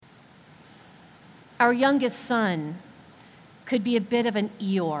Our youngest son could be a bit of an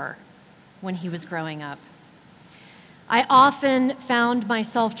Eeyore when he was growing up. I often found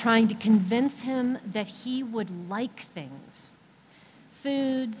myself trying to convince him that he would like things: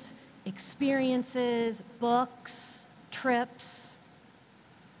 foods, experiences, books, trips.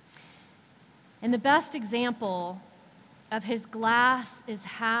 And the best example of his glass is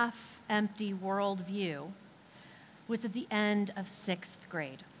half empty worldview was at the end of 6th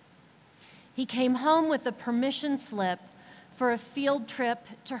grade. He came home with a permission slip for a field trip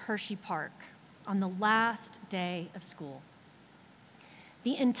to Hershey Park on the last day of school.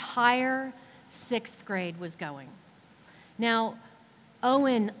 The entire 6th grade was going. Now,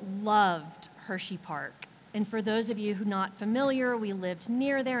 Owen loved Hershey Park. And for those of you who are not familiar, we lived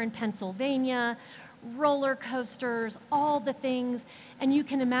near there in Pennsylvania, roller coasters, all the things. And you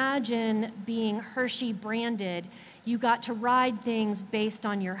can imagine being Hershey branded. You got to ride things based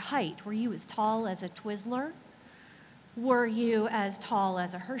on your height. Were you as tall as a Twizzler? Were you as tall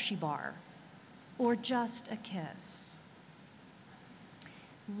as a Hershey bar? Or just a kiss?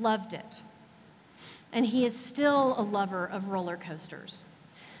 Loved it. And he is still a lover of roller coasters.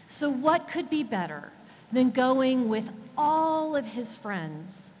 So what could be better than going with all of his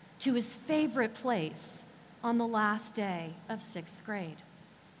friends to his favorite place on the last day of 6th grade?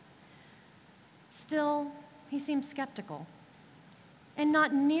 Still, he seemed skeptical and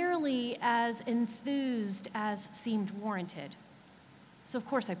not nearly as enthused as seemed warranted. So of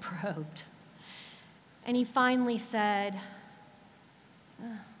course I probed. And he finally said,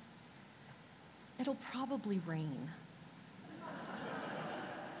 "It'll probably rain."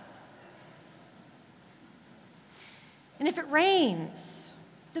 And if it rains,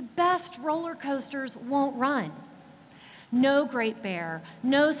 the best roller coasters won't run. No Great Bear,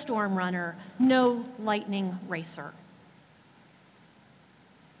 no Storm Runner, no Lightning Racer.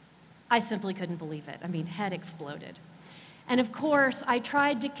 I simply couldn't believe it. Head exploded. And of course, I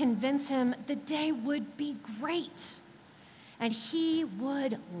tried to convince him the day would be great and he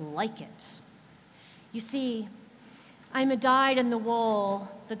would like it. You see, I'm a dyed-in-the-wool,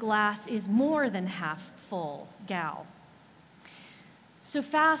 the glass is more than half full gal. So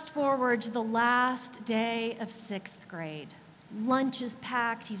fast forward to the last day of 6th grade. Lunch is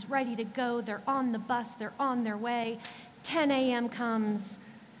packed, he's ready to go, they're on the bus, they're on their way. 10 a.m. comes,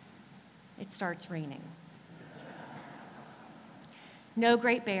 it starts raining. No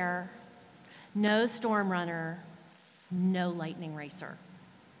Great Bear, no Storm Runner, no Lightning Racer.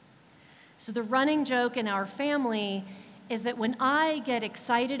 So the running joke in our family is that when I get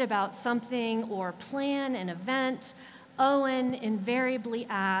excited about something or plan an event, Owen invariably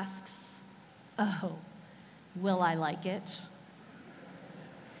asks, "Oh, will I like it?"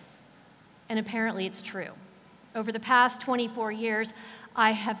 And apparently it's true. Over the past 24 years,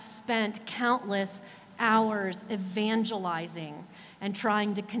 I have spent countless hours evangelizing and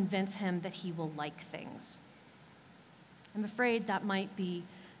trying to convince him that he will like things. I'm afraid that might be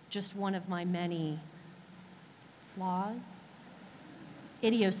just one of my many flaws,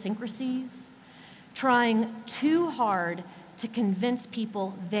 idiosyncrasies, trying too hard to convince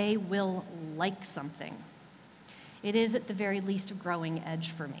people they will like something. It is at the very least a growing edge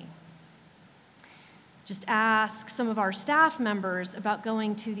for me. Just ask some of our staff members about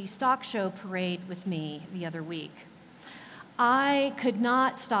going to the stock show parade with me the other week. I could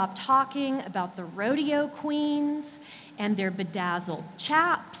not stop talking about the rodeo queens and their bedazzled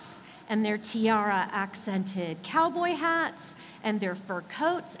chaps and their tiara-accented cowboy hats and their fur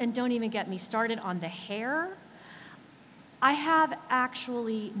coats, and don't even get me started on the hair. I have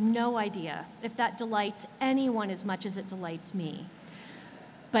actually no idea if that delights anyone as much as it delights me.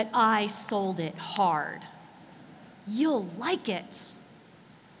 But I sold it hard. You'll like it.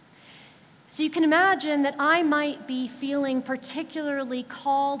 So you can imagine that I might be feeling particularly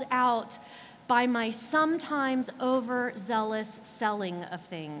called out by my sometimes overzealous selling of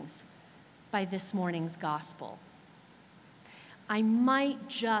things by this morning's gospel. I might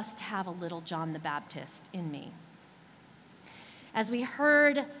just have a little John the Baptist in me. As we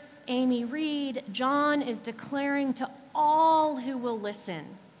heard Amy read, John is declaring to all who will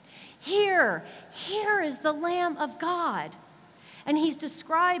listen, here is the Lamb of God. And he's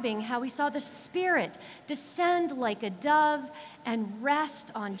describing how he saw the Spirit descend like a dove and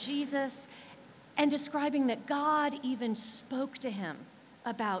rest on Jesus, and describing that God even spoke to him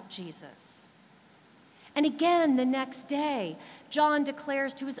about Jesus. And again, the next day, John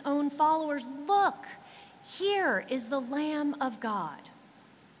declares to his own followers, look, here is the Lamb of God.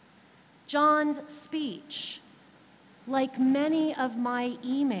 John's speech, like many of my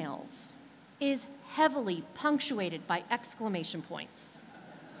emails, is heavily punctuated by exclamation points.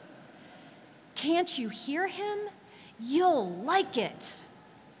 Can't you hear him? You'll like it.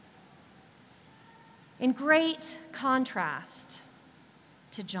 In great contrast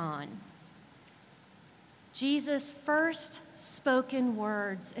to John, Jesus' first spoken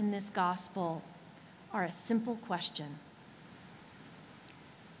words in this gospel are a simple question.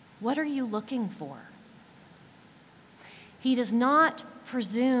 What are you looking for? He does not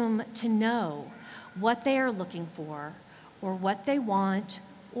presume to know what they are looking for, or what they want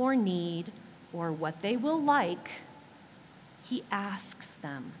or need, or what they will like. He asks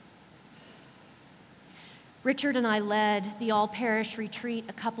them. Richard and I led the all-parish retreat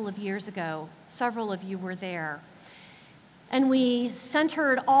a couple of years ago. Several of you were there. And we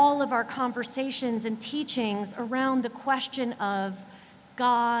centered all of our conversations and teachings around the question of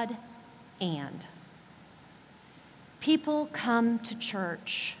God and. People come to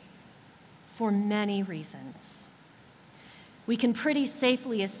church for many reasons. We can pretty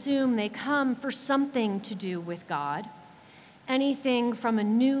safely assume they come for something to do with God. Anything from a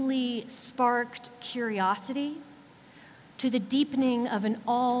newly sparked curiosity to the deepening of an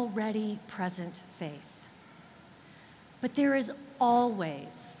already present faith. But there is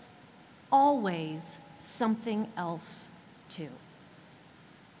always something else too.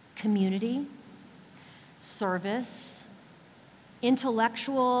 Community, service,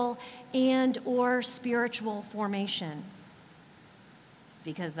 intellectual and or spiritual formation.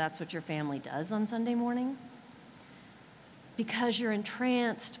 Because that's what your family does on Sunday morning. Because you're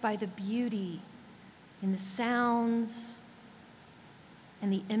entranced by the beauty in the sounds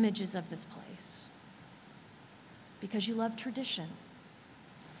and the images of this place. Because you love tradition.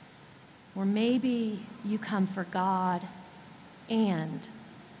 Or maybe you come for God and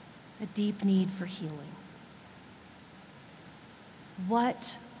a deep need for healing.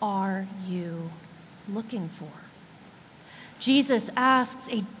 What are you looking for? Jesus asks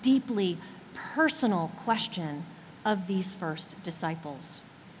a deeply personal question of these first disciples.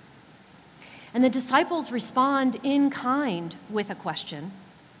 And the disciples respond in kind with a question.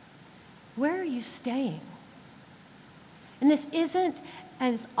 Where are you staying? And this isn't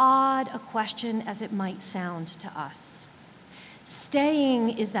as odd a question as it might sound to us.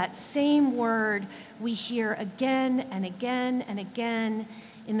 Staying is that same word we hear again and again and again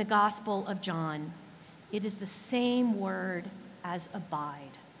in the Gospel of John. It is the same word as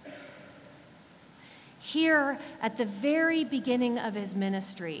abide. Here at the very beginning of his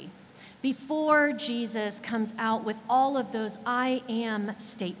ministry, before Jesus comes out with all of those I am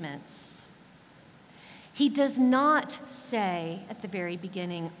statements, he does not say at the very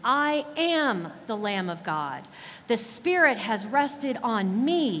beginning, I am the Lamb of God. The Spirit has rested on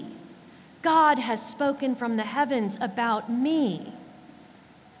me. God has spoken from the heavens about me.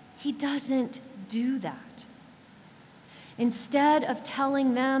 He doesn't do that. Instead of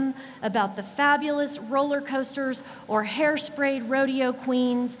telling them about the fabulous roller coasters or hairsprayed rodeo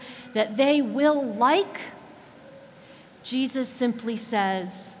queens that they will like, Jesus simply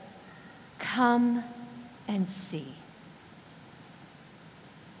says, come and see.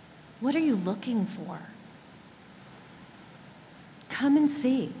 What are you looking for? Come and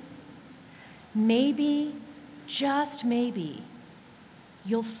see. Maybe, just maybe,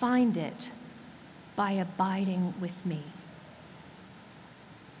 you'll find it by abiding with me.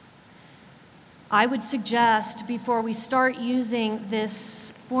 I would suggest, before we start using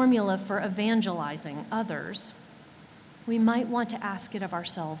this formula for evangelizing others, we might want to ask it of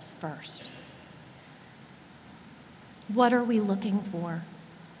ourselves first. What are we looking for?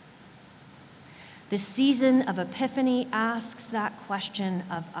 The season of Epiphany asks that question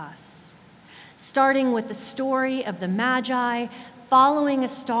of us, starting with the story of the Magi following a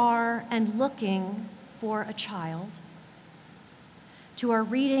star and looking for a child, to our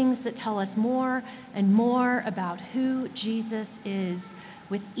readings that tell us more and more about who Jesus is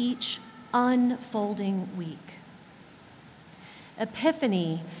with each unfolding week.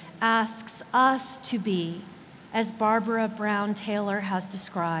 Epiphany asks us to be, as Barbara Brown Taylor has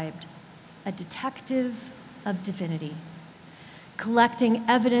described, a detective of divinity, collecting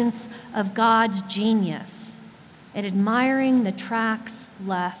evidence of God's genius and admiring the tracks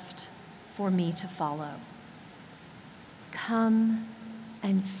left for me to follow. Come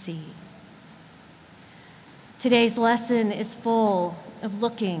and see. Today's lesson is full of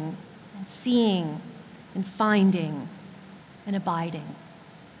looking and seeing and finding and abiding.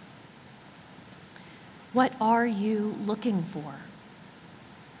 What are you looking for?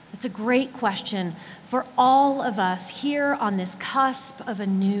 It's a great question for all of us here on this cusp of a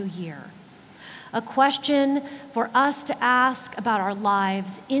new year. A question for us to ask about our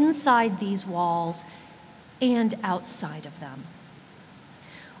lives inside these walls and outside of them.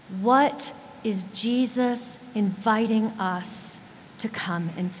 What is Jesus inviting us to come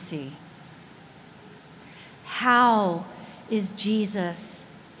and see? How is Jesus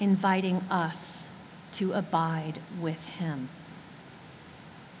inviting us to abide with him?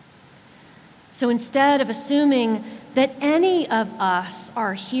 So instead of assuming that any of us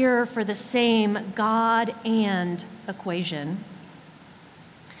are here for the same God and equation,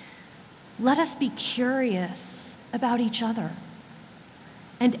 let us be curious about each other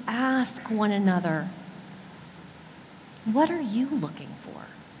and ask one another, what are you looking for?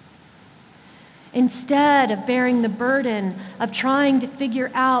 Instead of bearing the burden of trying to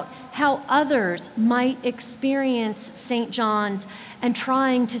figure out how others might experience St. John's and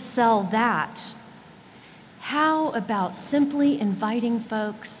trying to sell that, how about simply inviting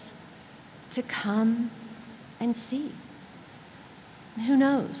folks to come and see? Who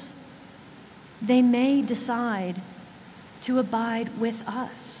knows? They may decide to abide with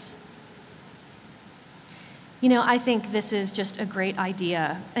us. You know, I think this is just a great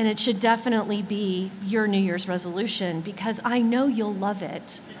idea, and it should definitely be your New Year's resolution because I know you'll love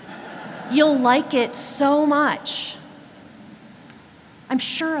it. You'll like it so much. I'm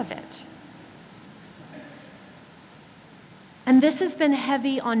sure of it. And this has been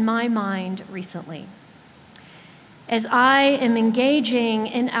heavy on my mind recently. As I am engaging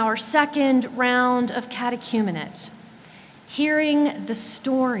in our second round of catechumenate, hearing the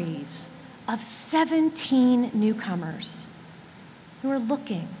stories of 17 newcomers who are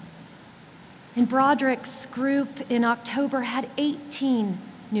looking. And Broderick's group in October had 18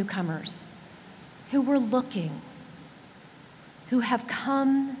 newcomers who were looking, who have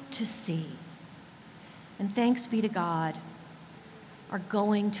come to see, and thanks be to God, are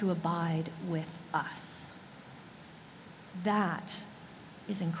going to abide with us. That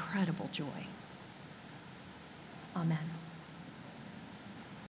is incredible joy. Amen.